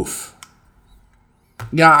 Oof.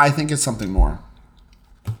 Yeah, I think it's something more.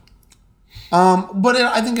 But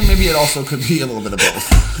I think maybe it also could be a little bit of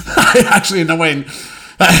both. Actually, no, wait.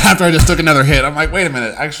 After I just took another hit, I'm like, wait a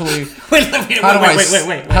minute. Actually, wait.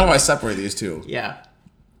 How do I separate these two? Yeah.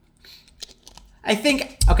 I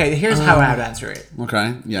think, okay, here's how I would answer it.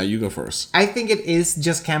 Okay. Yeah, you go first. I think it is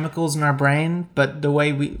just chemicals in our brain, but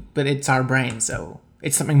it's our brain, so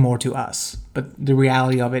it's something more to us. But the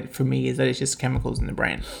reality of it for me is that it's just chemicals in the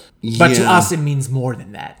brain. But to us, it means more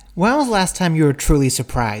than that. When was the last time you were truly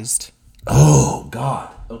surprised? Oh,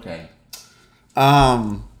 God. Okay.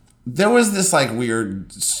 There was this like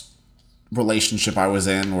weird relationship I was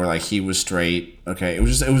in where like he was straight. Okay. It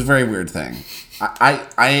was a very weird thing.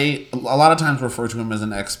 I a lot of times refer to him as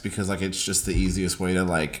an ex because like it's just the easiest way to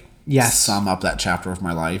like sum up that chapter of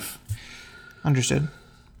my life. Understood.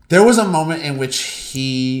 There was a moment in which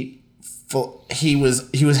he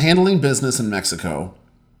was handling business in Mexico,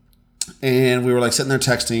 and we were like sitting there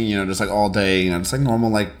texting, just like all day, just like normal,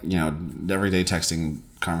 like, everyday texting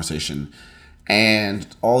conversation. And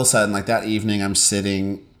all of a sudden, like that evening, I'm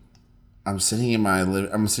sitting in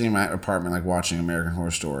my apartment, like watching American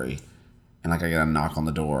Horror Story, and like I get a knock on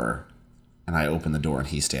the door, and I open the door, and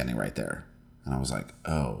he's standing right there, and I was like,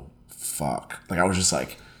 oh fuck! Like I was just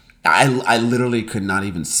like, I literally could not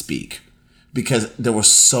even speak because there were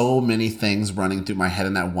so many things running through my head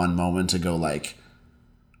in that one moment to go like,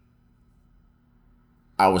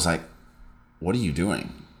 I was like, what are you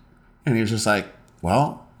doing? And he was just like,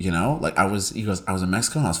 well, like he goes, I was in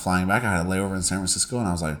Mexico and I was flying back. I had a layover in San Francisco, and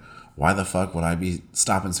I was like, why the fuck would I be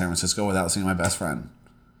stopping in San Francisco without seeing my best friend?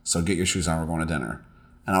 So get your shoes on, we're going to dinner.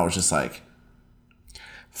 And I was just like,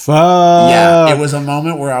 fuck. Yeah, it was a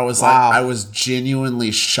moment where I was like, I was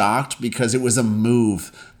genuinely shocked because it was a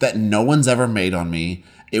move that no one's ever made on me.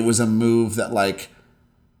 It was a move that like,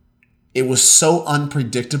 it was so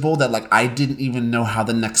unpredictable that like, I didn't even know how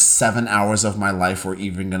the next 7 hours of my life were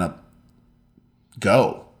even going to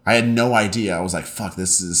go. I had no idea. I was like, fuck,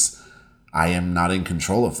 I am not in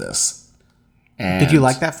control of this. And did you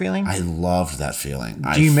like that feeling? I loved that feeling.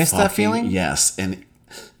 Do you miss that feeling? Yes. And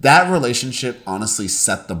that relationship honestly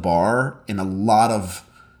set the bar in a lot of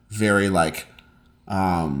very like,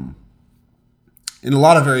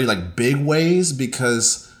 big ways,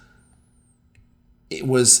 because it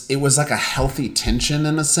was like a healthy tension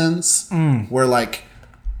in a sense where like,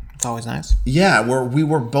 it's always nice. Yeah, where we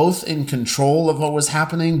were both in control of what was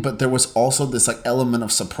happening, but there was also this like element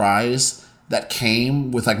of surprise that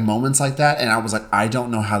came with like moments like that, and I was like, I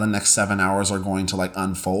don't know how the next 7 hours are going to like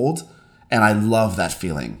unfold, and I love that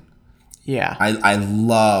feeling. Yeah. I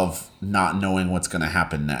love not knowing what's going to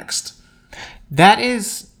happen next. That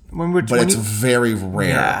is when we're. But it's very rare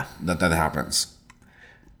Yeah. that happens.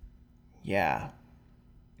 Yeah.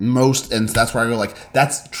 And that's where I go like,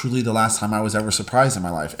 that's truly the last time I was ever surprised in my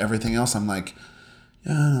life. Everything else, I'm like,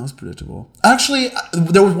 yeah, that was predictable. Actually,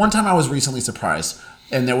 there was one time I was recently surprised,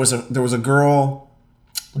 and there was a girl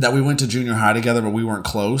that we went to junior high together, but we weren't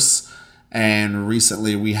close. And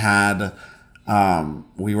recently we had,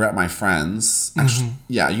 we were at my friend's. Actually,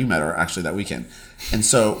 yeah, you met her actually that weekend. And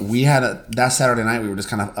so we had that Saturday night, we were just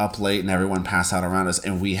kind of up late, and everyone passed out around us,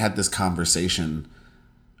 and we had this conversation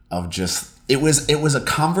of just. It was a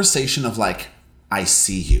conversation of like, I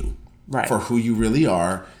see you for who you really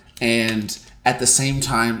are. And at the same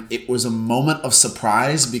time, it was a moment of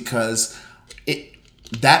surprise because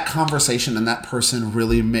that conversation and that person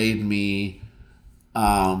really made me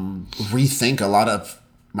rethink a lot of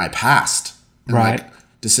my past. And like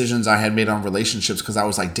decisions I had made on relationships, because I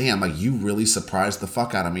was like, damn, like you really surprised the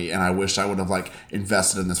fuck out of me. And I wish I would have like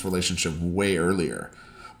invested in this relationship way earlier.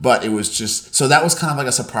 But it was just, so that was kind of like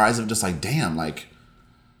a surprise of just like, damn, like,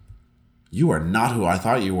 you are not who I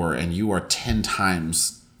thought you were, and you are 10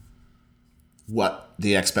 times what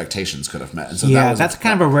the expectations could have met. And so that's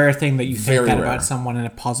kind of a rare thing that you think that rare. about someone in a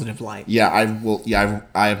positive light. Yeah,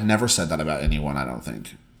 I have never said that about anyone, I don't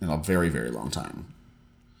think, in a very, very long time.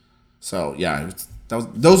 So, yeah,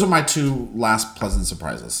 those are my 2 last pleasant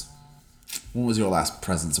surprises. When was your last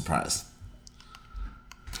pleasant surprise?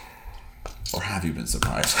 Or have you been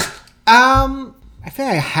surprised? I feel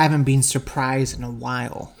like I haven't been surprised in a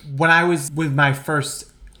while. When I was with my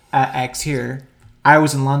first ex here, I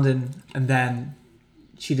was in London, and then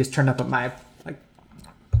she just turned up at my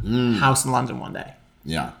house in London one day.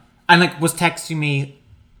 Yeah. And like was texting me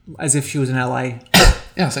as if she was in LA.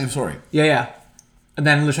 Yeah, same story. Yeah. And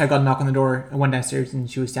then literally I got a knock on the door and went downstairs,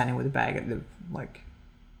 and she was standing with a bag at the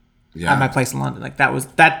at my place in London. Like that was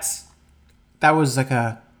like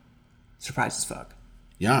a surprise as fuck.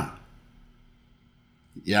 Yeah.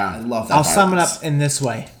 Yeah, I love that. I'll sum it up in this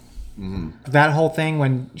way. Mm-hmm. That whole thing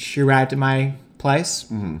when she arrived at my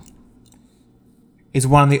place is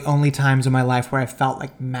one of the only times in my life where I felt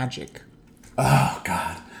like magic. Oh,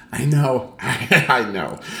 God. I know. I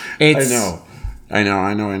know.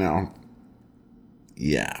 I know.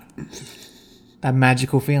 Yeah. That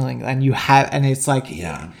magical feeling. And it's like,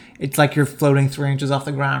 it's like you're floating 3 inches off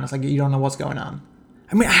the ground. It's like you don't know what's going on.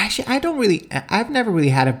 I mean, actually, I've never really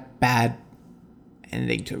had a bad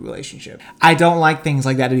ending to a relationship. I don't like things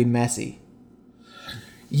like that to be messy.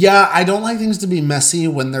 Yeah, I don't like things to be messy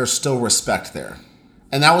when there's still respect there.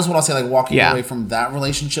 And that was what I'll say, like walking away from that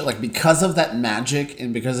relationship, like because of that magic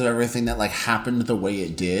and because of everything that like happened the way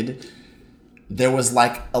it did, there was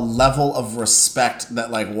like a level of respect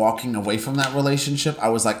that like walking away from that relationship, I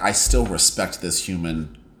was like, I still respect this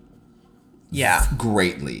human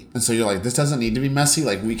greatly. And so you're like, this doesn't need to be messy.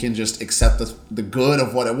 Like we can just accept the good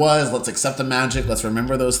of what it was. Let's accept the magic. Let's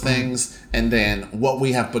remember those things. And then what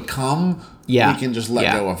we have become, we can just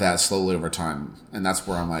let go of that slowly over time. And that's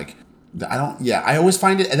where I'm like, I always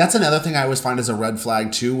find it, and that's another thing I always find is a red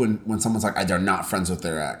flag too, when someone's like, they're not friends with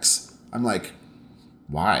their ex. I'm like,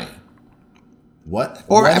 why? What?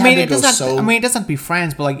 Or I mean, it doesn't have to be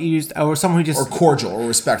friends, but like or someone who just or cordial or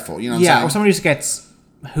respectful. You know what I'm saying? Or someone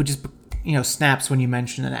who just snaps when you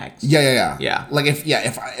mention an ex. Yeah. Like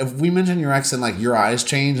if we mention your ex and like your eyes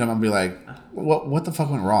change, I'm gonna be like, what the fuck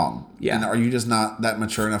went wrong? Yeah. And are you just not that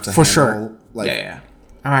mature enough to for handle, sure? Like,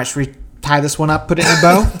 All right, should we tie this one up? Put it in a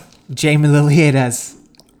bow. Jamie Lilly, it has,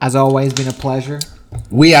 as always, been a pleasure.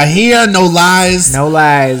 We are here, no lies. No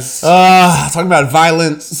lies. Talking about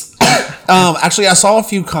violence. Actually, I saw a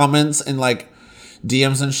few comments in like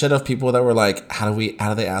DMs and shit of people that were like, how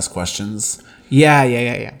do they ask questions? Yeah.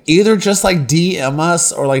 Either just like DM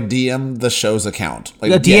us or like DM the show's account.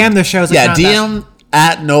 Like DM the show's account. Yeah, DM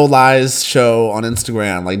at No Lies Show on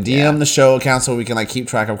Instagram. Like DM the show account so we can like keep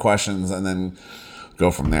track of questions and then go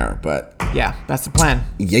from there. But yeah, that's the plan.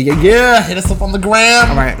 Yeah. Hit us up on the gram.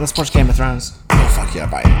 All right, let's watch Game of Thrones. Oh, fuck yeah,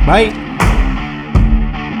 bye. Bye.